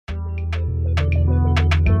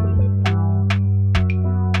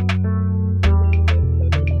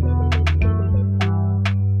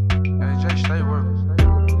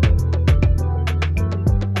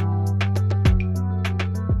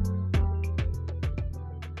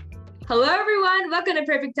Hello, everyone. Welcome to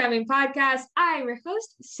Perfect Timing Podcast. I'm your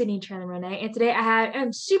host, Sydney Chandler Renee, and today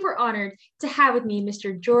I'm super honored to have with me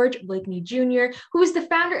Mr. George Blakeney Jr., who is the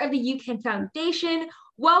founder of the UCAN Foundation.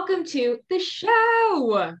 Welcome to the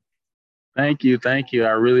show. Thank you, thank you.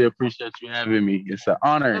 I really appreciate you having me. It's an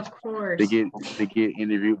honor Of to course. get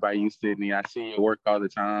interviewed by you, Sydney. I see your work all the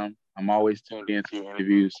time. I'm always tuned into your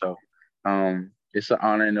interviews, so it's an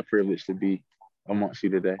honor and a privilege to be amongst you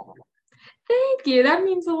today. Thank you. That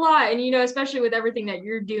means a lot. And, especially with everything that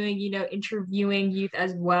you're doing, interviewing youth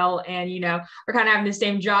as well. And, we're kind of having the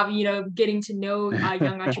same job, getting to know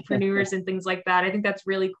young entrepreneurs and things like that. I think that's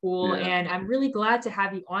really cool. Yeah, And I'm really glad to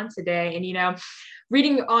have you on today. And,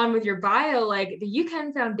 reading on with your bio, like the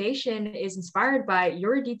UCAN Foundation is inspired by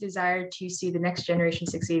your deep desire to see the next generation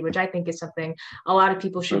succeed, which I think is something a lot of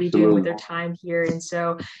people should be doing with absolutely. their time here. And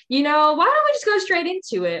so, why don't we just go straight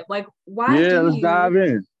into it? Like, Yeah, let's dive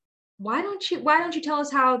in. why don't you tell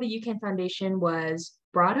us how the UCAN Foundation was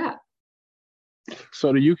brought up?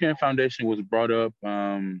 So the UCAN Foundation was brought up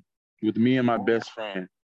with me and my best friend.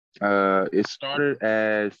 It started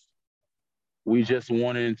as we just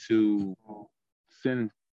wanted to send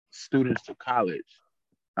students to college,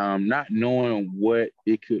 not knowing what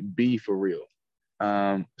it could be for real.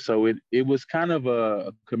 So it was kind of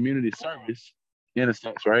a community service in a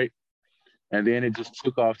sense, right? And then it just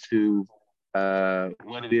took off to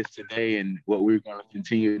what it is today and what we're going to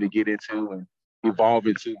continue to get into and evolve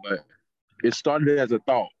into. But it started as a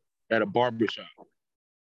thought at a barbershop.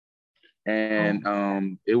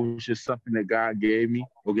 And it was just something that God gave me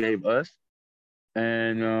or gave us.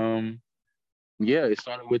 And yeah, it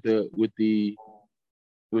started with the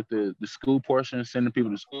school portion, sending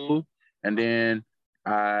people to school, and then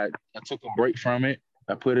I took a break from it.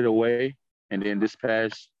 I put it away, and then this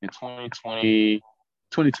past in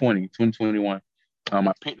 2021,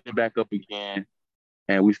 I picked it back up again,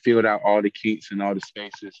 and we filled out all the kinks and all the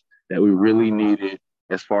spaces that we really needed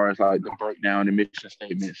as far as like the breakdown, the mission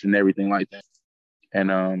statements, and everything like that.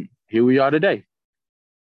 And here we are today.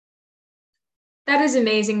 That is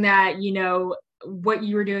amazing that, what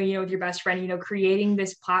you were doing, with your best friend, creating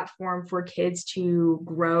this platform for kids to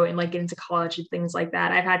grow and like get into college and things like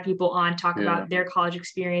that. I've had people on talk Yeah, about their college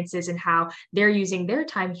experiences and how they're using their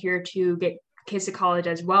time here to get kids to college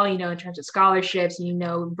as well, in terms of scholarships,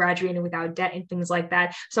 graduating without debt and things like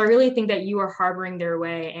that. So I really think that you are harboring their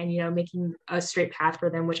way and, making a straight path for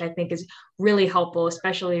them, which I think is really helpful,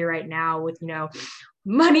 especially right now with,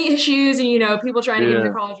 money issues and people trying to get into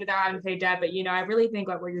yeah, college without having to pay debt. But I really think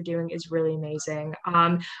what you're doing is really amazing.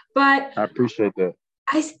 But I appreciate that.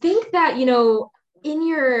 I think that in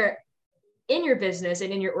your business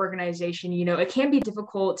and in your organization, it can be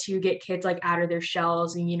difficult to get kids like out of their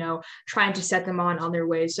shells and trying to set them on their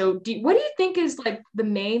way. So what do you think is like the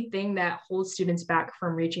main thing that holds students back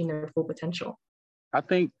from reaching their full potential? I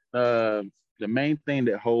think the main thing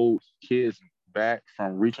that holds kids back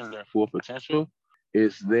from reaching their full potential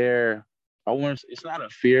is their, I want to, it's not a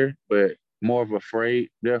fear, but more of afraid.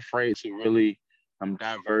 They're afraid to really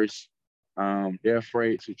diverse. They're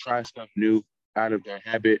afraid to try stuff new out of their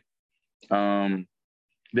habit. Um,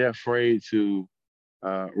 they're afraid to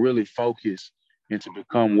really focus and to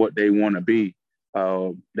become what they want to be.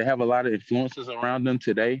 They have a lot of influences around them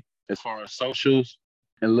today as far as socials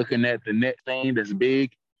and looking at the next thing that's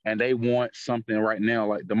big, and they want something right now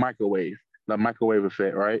like the microwave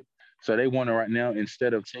effect, right? So they want it right now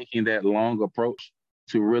instead of taking that long approach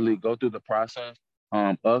to really go through the process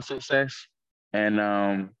of success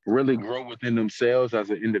and really grow within themselves as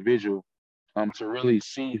an individual, to really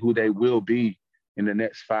see who they will be in the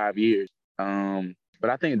next 5 years. But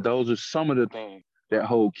I think those are some of the things that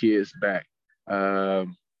hold kids back.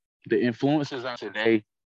 Um, the influences out today,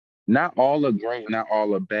 not all are great, not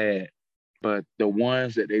all are bad, but the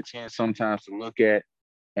ones that they tend sometimes to look at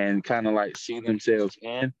and kind of like see themselves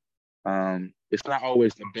in, it's not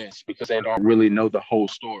always the best because they don't really know the whole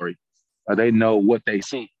story. Or they know what they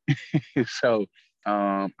see. So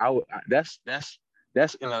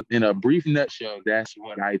that's in a brief nutshell. That's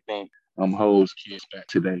what I think holds kids back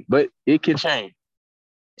today. But it can change.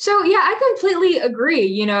 So yeah, I completely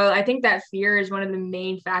agree. I think that fear is one of the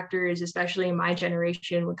main factors, especially in my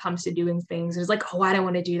generation, when it comes to doing things. It's like, oh, I don't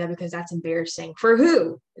want to do that because that's embarrassing. For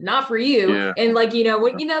who? Not for you. Yeah, And like,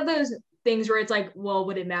 what those things where it's like, well,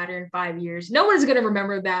 would it matter in 5 years? No one's gonna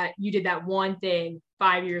remember that you did that one thing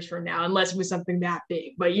 5 years from now, unless it was something that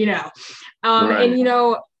big. But and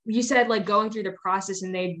right. you said like going through the process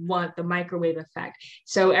and they want the microwave effect.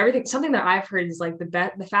 So everything, something that I've heard is like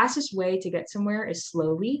the fastest way to get somewhere is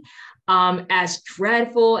slowly. As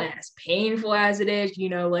dreadful and as painful as it is,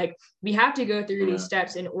 like we have to go through these Yeah,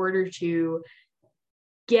 steps in order to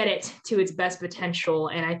get it to its best potential.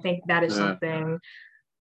 And I think that is something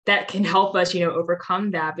that can help us,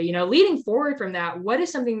 overcome that. But, leading forward from that, what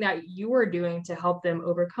is something that you are doing to help them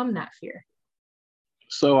overcome that fear?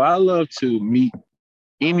 So I love to meet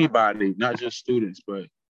anybody, not just students, but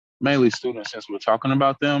mainly students, since we're talking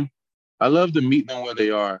about them. I love to meet them where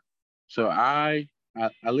they are. So I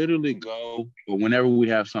literally go, or whenever we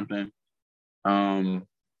have something,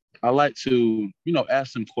 I like to,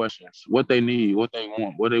 ask them questions, what they need, what they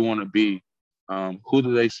want, what they want to be, who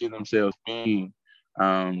do they see themselves being.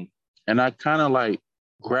 And I kind of like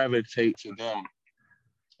gravitate to them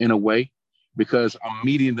in a way because I'm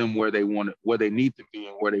meeting them where they need to be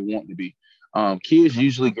and where they want to be. Kids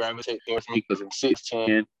usually gravitate towards me because I'm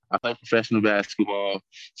 6'10". I play professional basketball.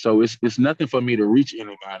 So it's nothing for me to reach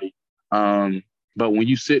anybody. But when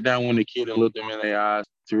you sit down with a kid and look them in their eyes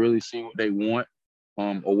to really see what they want,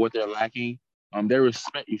 or what they're lacking, they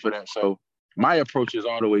respect you for that. So my approach is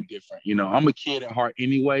all the way different. I'm a kid at heart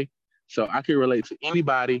anyway, so I can relate to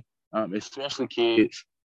anybody, especially kids.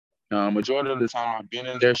 Majority of the time I've been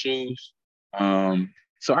in their shoes.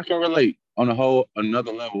 So I can relate on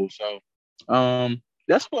another level. So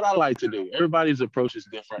that's what I like to do. Everybody's approach is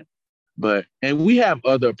different, and we have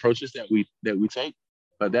other approaches that we take,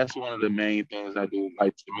 but that's one of the main things I do,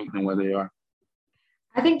 like to meet them where they are.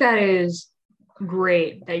 I think that is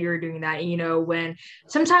great that you're doing that. When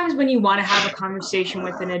sometimes when you want to have a conversation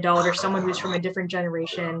with an adult or someone who's from a different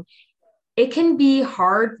generation, it can be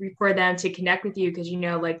hard for them to connect with you because,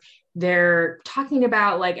 like they're talking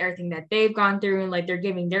about like everything that they've gone through and like they're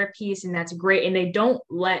giving their piece, and that's great. And they don't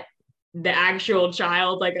let the actual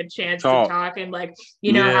child like a chance to talk and like,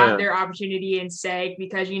 have their opportunity and say,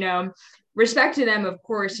 because, respect to them, of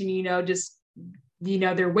course, and, just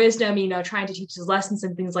their wisdom, trying to teach us lessons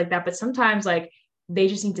and things like that. But sometimes like they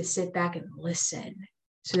just need to sit back and listen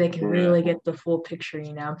so they can really get the full picture,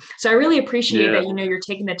 So I really appreciate that, you're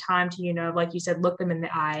taking the time to, like you said, look them in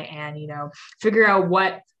the eye and, figure out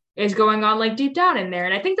what is going on like deep down in there.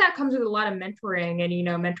 And I think that comes with a lot of mentoring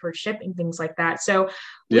and, mentorship and things like that. So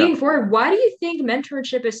leading forward, why do you think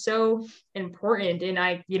mentorship is so important?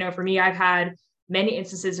 And for me, I've had many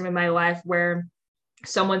instances in my life where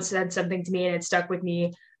someone said something to me and it stuck with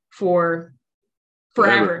me for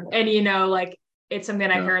forever. And, like it's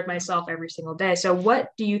something I hear with myself every single day. So what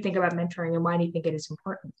do you think about mentoring and why do you think it is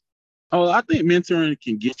important? Oh, I think mentoring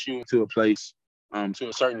can get you to a place to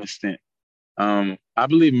a certain extent. I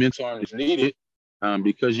believe mentoring is needed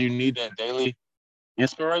because you need that daily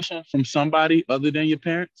inspiration from somebody other than your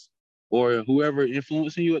parents or whoever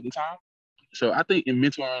influencing you at the time. So I think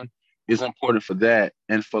mentoring is important for that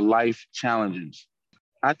and for life challenges.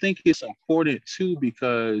 I think it's important too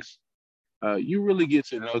because you really get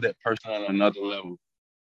to know that person on another level.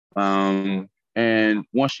 And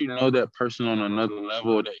once you know that person on another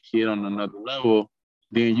level, that kid on another level,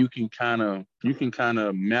 then you can kind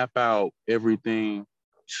of map out everything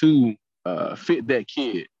to fit that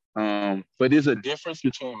kid. But there's a difference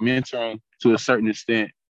between mentoring to a certain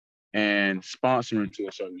extent and sponsoring to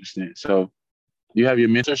a certain extent. So you have your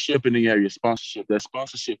mentorship and then you have your sponsorship. That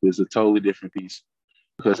sponsorship is a totally different piece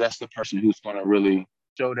because that's the person who's going to really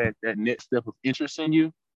show that next step of interest in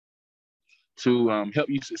you to help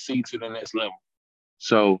you succeed to the next level.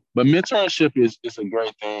 So, but mentorship is a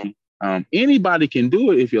great thing. Anybody can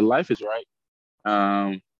do it if your life is right.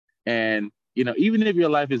 And, even if your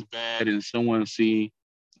life is bad and someone see,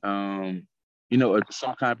 some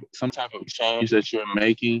type of change that you're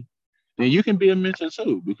making, then you can be a mentor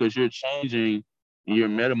too, because you're changing and you're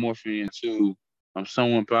metamorphing into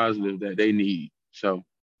someone positive that they need. So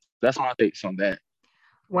that's my takes on that.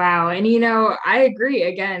 Wow. And, I agree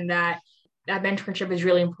again that mentorship is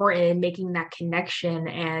really important in making that connection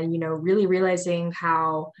and, really realizing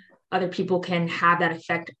how other people can have that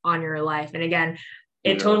effect on your life. And again,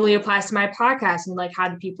 it totally applies to my podcast and like how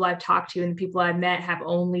the people I've talked to and the people I've met have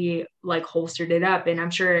only like holstered it up. And I'm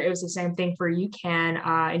sure it was the same thing for you, Ken,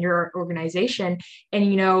 in your organization.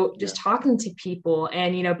 And, just talking to people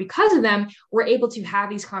and, because of them, we're able to have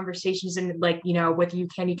these conversations and like, with you,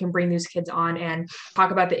 Ken, you can bring those kids on and talk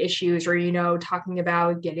about the issues or, talking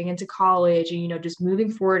about getting into college and, just moving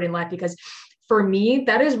forward in life because for me,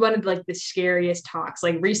 that is one of like the scariest talks.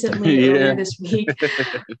 Like recently, earlier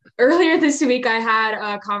this week, I had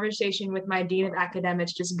a conversation with my dean of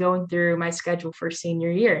academics, just going through my schedule for senior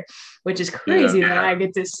year, which is crazy that I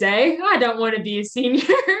get to say I don't want to be a senior,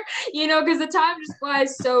 because the time just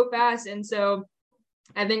flies so fast. And so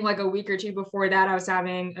I think like a week or two before that, I was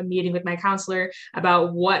having a meeting with my counselor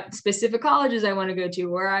about what specific colleges I want to go to,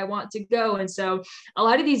 where I want to go. And so a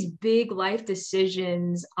lot of these big life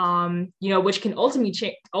decisions, which can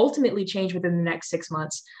ultimately change within the next 6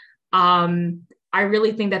 months. I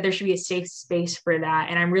really think that there should be a safe space for that.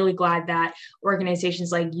 And I'm really glad that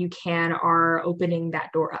organizations like UCAN are opening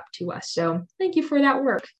that door up to us. So thank you for that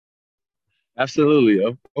work. Absolutely.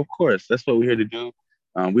 Of course. That's what we're here to do.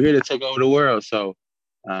 We're here to take over the world. So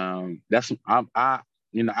that's I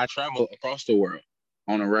travel across the world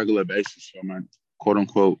on a regular basis for my quote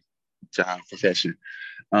unquote job profession.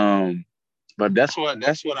 But that's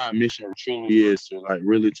what our mission truly is, to like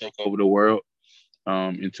really take over the world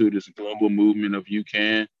into this global movement of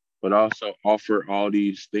UCAN, but also offer all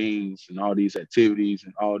these things and all these activities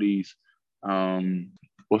and all these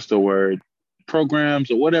what's the word,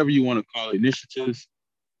 programs or whatever you want to call it, initiatives,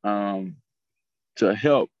 um, to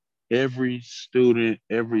help every student,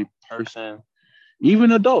 every person,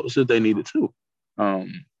 even adults if they need it too, to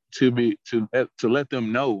let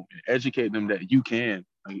them know and educate them that you can.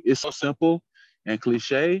 Like, it's so simple and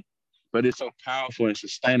cliche, but it's so powerful and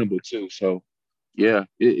sustainable too. So yeah,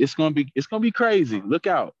 it's gonna be crazy. Look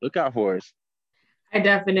out for us. I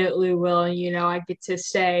definitely will. I get to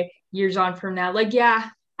say years on from now, like, yeah,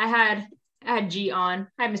 I had G on.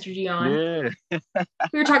 I had Mr. G on. Yeah.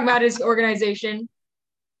 We were talking about his organization.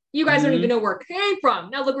 You guys don't even Mhm. know where he came from.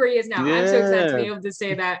 Now look where he is now. I'm so excited to be Yeah. able to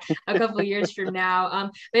say that a couple of years from now.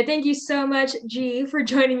 But thank you so much, G, for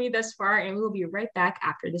joining me thus far, and we will be right back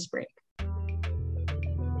after this break.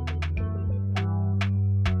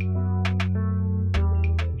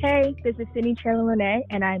 Hey, this is Sydney Cherla-Lene,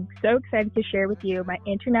 and I'm so excited to share with you my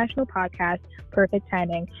international podcast, Perfect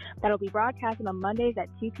Timing, that'll be broadcasted on Mondays at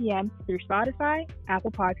 2 p.m. through Spotify, Apple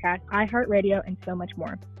Podcasts, iHeartRadio, and so much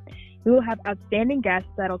more. We will have outstanding guests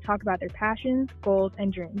that'll talk about their passions, goals,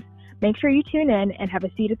 and dreams. Make sure you tune in and have a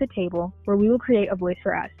seat at the table where we will create a voice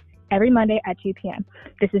for us every Monday at 2 p.m.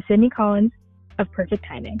 This is Sydney Collins of Perfect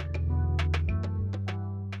Timing.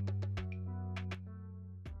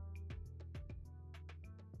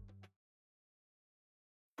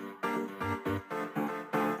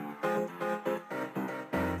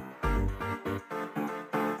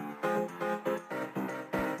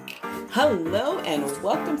 Hello and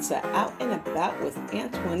welcome to Out and About with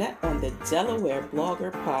Antoinette on the Delaware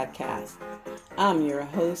Blogger Podcast. I'm your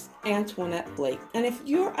host, Antoinette Blake, and if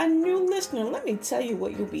you're a new listener, let me tell you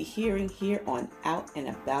what you'll be hearing here on Out and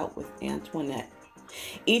About with Antoinette.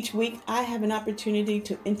 Each week, I have an opportunity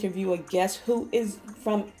to interview a guest who is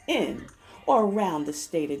from in or around the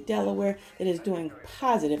state of Delaware that is doing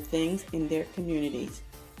positive things in their communities.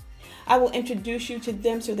 I will introduce you to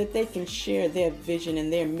them so that they can share their vision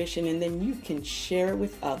and their mission, and then you can share it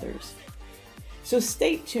with others. So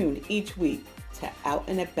stay tuned each week to Out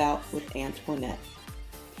and About with Antoinette.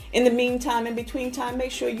 In the meantime, in between time,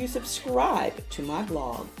 make sure you subscribe to my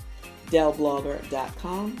blog,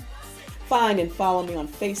 delblogger.com. Find and follow me on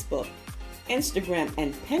Facebook, Instagram,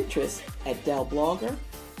 and Pinterest at delblogger,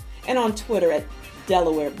 and on Twitter at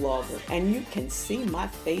Delaware Blogger. And you can see my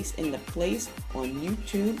face in the place on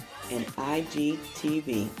YouTube and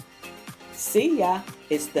IGTV. See ya,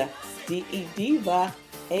 it's the DE Diva,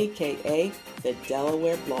 aka the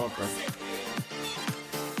Delaware Blogger.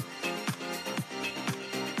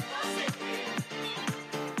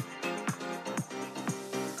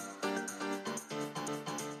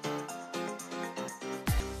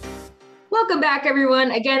 Welcome back,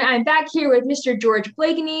 everyone. Again, I'm back here with Mr. George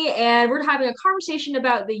Blakeney, and we're having a conversation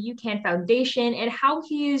about the UCAN Foundation and how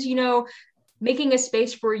he is, making a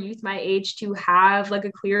space for youth my age to have like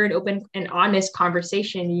a clear and open and honest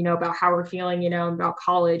conversation, about how we're feeling, about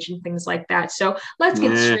college and things like that. So let's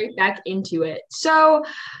get straight back into it. So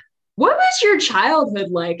what was your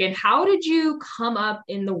childhood like, and how did you come up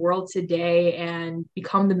in the world today and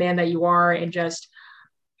become the man that you are, and just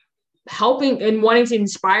helping and wanting to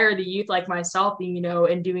inspire the youth like myself,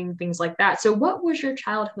 and doing things like that? So what was your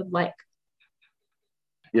childhood like?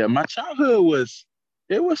 Yeah, my childhood was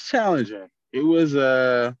challenging. It was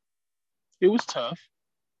tough.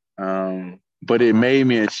 But it made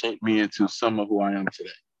me and shaped me into some of who I am today.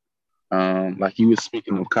 Like you were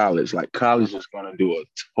speaking of college, like college is going to do a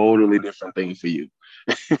totally different thing for you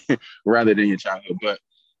rather than your childhood. But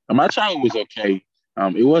my childhood was okay.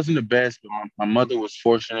 It wasn't the best, but my mother was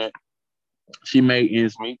fortunate. She made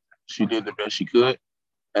ends meet. She did the best she could.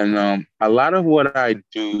 And a lot of what I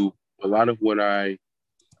do, a lot of what I,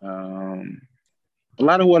 um, a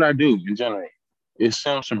lot of what I do in general, it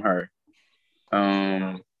stems from her.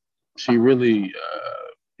 Um, she really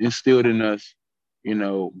instilled in us,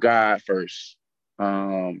 God first.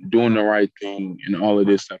 doing the right thing and all of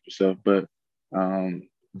this type of stuff. But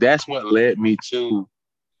that's what led me to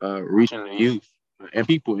reaching the youth and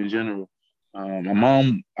people in general. My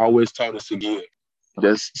mom always taught us to give.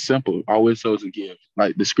 That's simple. Always told us to give.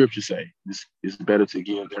 Like the scriptures say, it's better to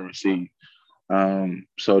give than receive.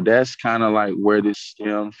 So that's kind of like where this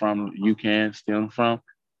stem from.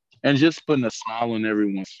 And just putting a smile on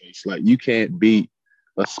everyone's face. Like you can't beat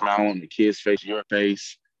a smile on the kid's face, your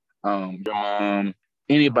face, your mom,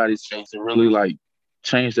 anybody's face to really like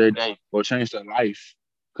change their day or change their life.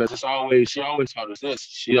 Because she always taught us this.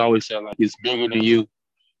 She always said like it's bigger than you.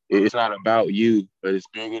 It's not about you, but it's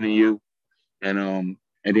bigger than you. And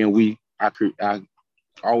then I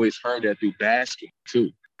always heard that through basket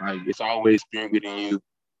too. Like it's always bigger than you.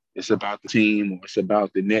 It's about the team or it's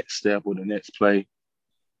about the next step or the next play.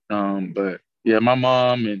 But yeah, my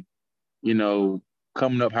mom and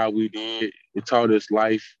coming up how we did, it taught us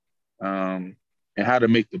life, and how to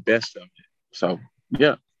make the best of it. So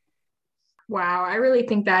yeah. Wow, I really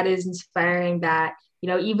think that is inspiring that,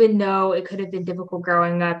 even though it could have been difficult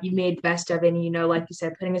growing up, you made the best of it. And, like you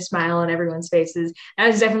said, putting a smile on everyone's faces. That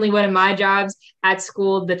is definitely one of my jobs at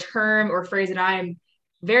school. The term or phrase that I am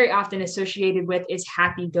very often associated with is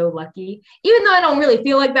happy go lucky, even though I don't really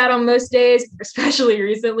feel like that on most days, especially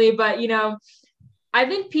recently. But, I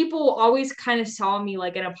think people always kind of saw me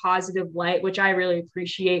like in a positive light, which I really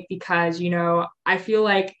appreciate because, I feel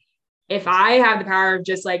like if I have the power of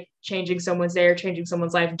just like changing someone's day or changing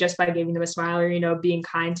someone's life just by giving them a smile or, being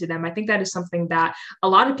kind to them, I think that is something that a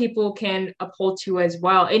lot of people can uphold to as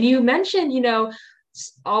well. And you mentioned,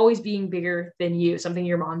 always being bigger than you, something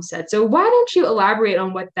your mom said. So why don't you elaborate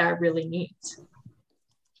on what that really means?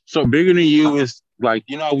 So bigger than you is like,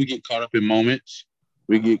 how we get caught up in moments.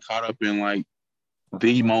 We get caught up in like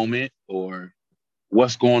the moment or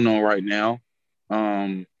what's going on right now,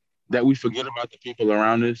 that we forget about the people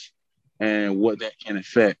around us and what that can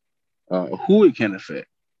affect, who it can affect.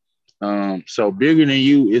 So bigger than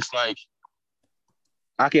you, it's like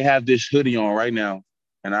I could have this hoodie on right now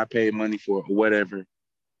and I pay money for it or whatever.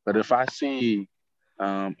 But if I see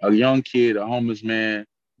a young kid, a homeless man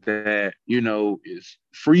that, is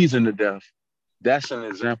freezing to death, that's an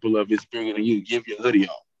example of it's bigger than you. Give your hoodie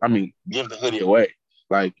off. I mean, give the hoodie away.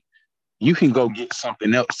 Like you can go get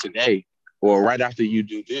something else today or right after you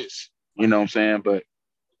do this, you know what I'm saying? But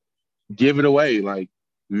give it away, like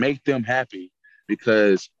make them happy,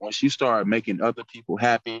 because once you start making other people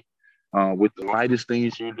happy with the lightest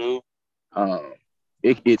things you do,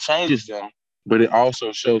 it changes them, but it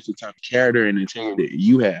also shows the type of character and integrity that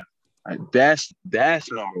you have. Like that's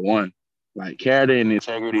number one, like character and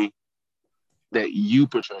integrity that you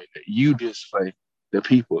portray, that you display the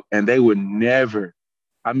people, and they would never.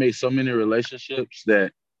 I made so many relationships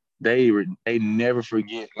that they never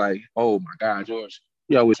forget. Like, oh my God, George,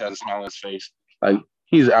 he always has a smile on his face. Like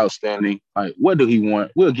he's outstanding. Like, what do he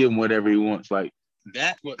want? We'll give him whatever he wants. Like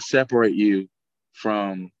that's what separate you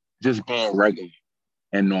from just being regular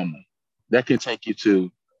and normal. That can take you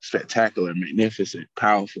to spectacular, magnificent,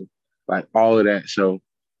 powerful, like all of that. So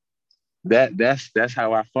that's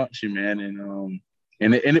how I function, man,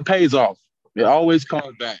 and it pays off. It always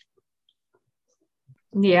comes back.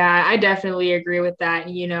 Yeah, I definitely agree with that.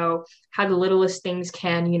 How the littlest things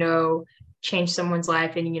can, change someone's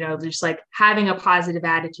life and, just like having a positive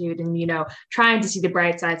attitude and, trying to see the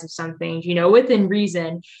bright sides of some things, within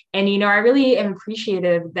reason. And, I really am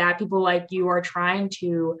appreciative that people like you are trying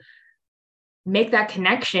to make that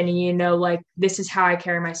connection. And, like, this is how I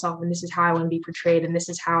carry myself and this is how I want to be portrayed. And this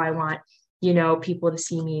is how I want, people to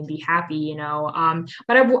see me and be happy,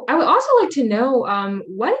 but I would also like to know,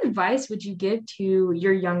 what advice would you give to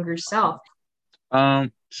your younger self?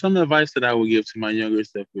 Some advice that I would give to my younger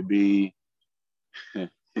self would be,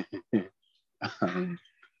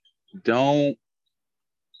 don't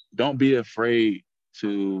be afraid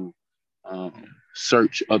to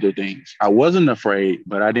search other things. I wasn't afraid,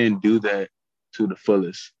 but I didn't do that to the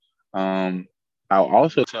fullest. I'll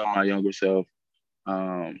also tell my younger self,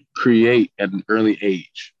 create at an early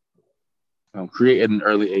age. Create at an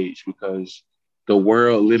early age, because the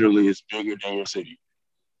world literally is bigger than your city,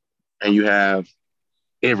 and you have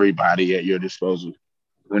everybody at your disposal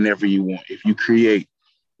whenever you want. If you create,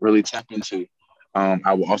 really tap into.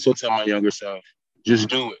 I will also tell my younger self, just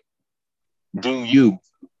do it. Do you.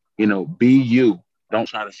 Be you. Don't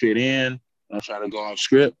try to fit in. Don't try to go off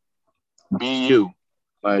script. Be you.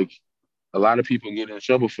 Like, a lot of people get in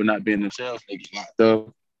trouble for not being themselves. They get locked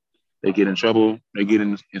up. They get in trouble. They get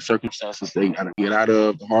in circumstances they got to get out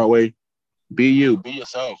of the hard way. Be you. Be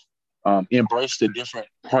yourself. Embrace the different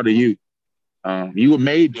part of you. You were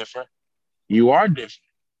made different. You are different.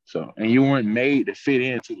 So, and you weren't made to fit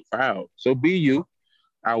into the crowd. So be you.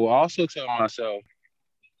 I will also tell myself,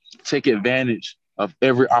 take advantage of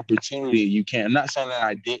every opportunity you can. I'm not saying that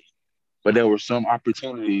I didn't, but there were some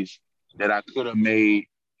opportunities that I could have made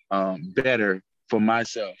better for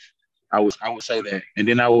myself. I would say that, and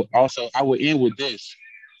then I would end with this.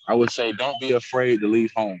 I would say, don't be afraid to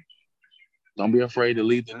leave home. Don't be afraid to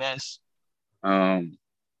leave the nest. Um,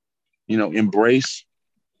 embrace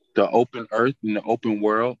the open earth and the open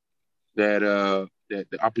world that the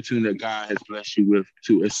opportunity that God has blessed you with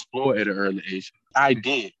to explore at an early age. I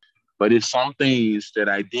did, but it's some things that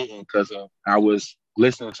I didn't because of I was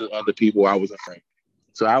listening to other people. I was afraid.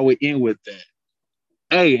 So I would end with that.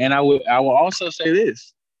 Hey, and I will also say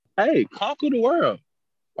this. Hey, conquer the world.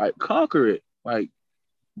 Like conquer it. Like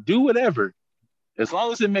do whatever. As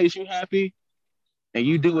long as it makes you happy and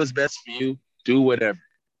you do what's best for you, do whatever.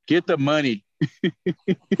 Get the money.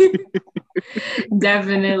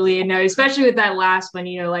 Definitely. No, especially with that last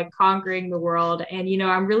one, like conquering the world. And,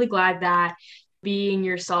 I'm really glad that being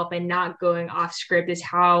yourself and not going off script is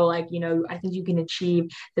how, like, I think you can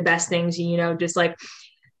achieve the best things, just like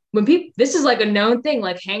when people, this is like a known thing,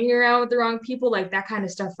 like hanging around with the wrong people, like that kind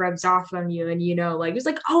of stuff rubs off on you. And, like, it's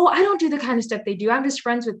like, oh, I don't do the kind of stuff they do. I'm just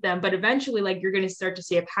friends with them. But eventually, like, you're going to start to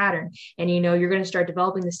see a pattern and, you're going to start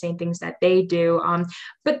developing the same things that they do.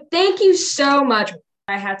 But thank you so much.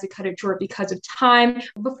 I had to cut it short because of time.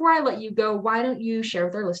 Before I let you go, why don't you share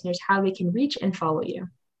with our listeners how they can reach and follow you?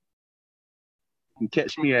 You can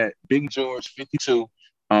catch me at Big George 52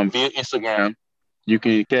 via Instagram. You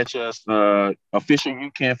can catch us, official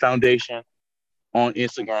UCAN Foundation on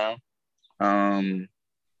Instagram.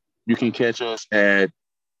 You can catch us at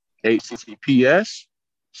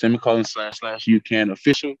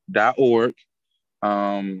https://ucanofficial.org.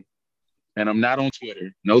 And I'm not on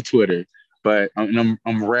Twitter, no Twitter, but I'm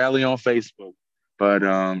rarely on Facebook. But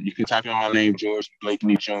you can type in my name, George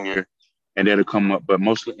Blakeney Jr., and that'll come up. But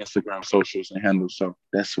mostly Instagram socials and handles. So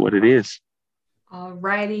that's what it is. All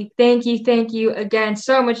righty. Thank you again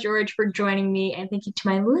so much, George, for joining me. And thank you to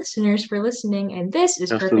my listeners for listening. And this is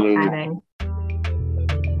Perfect Timing.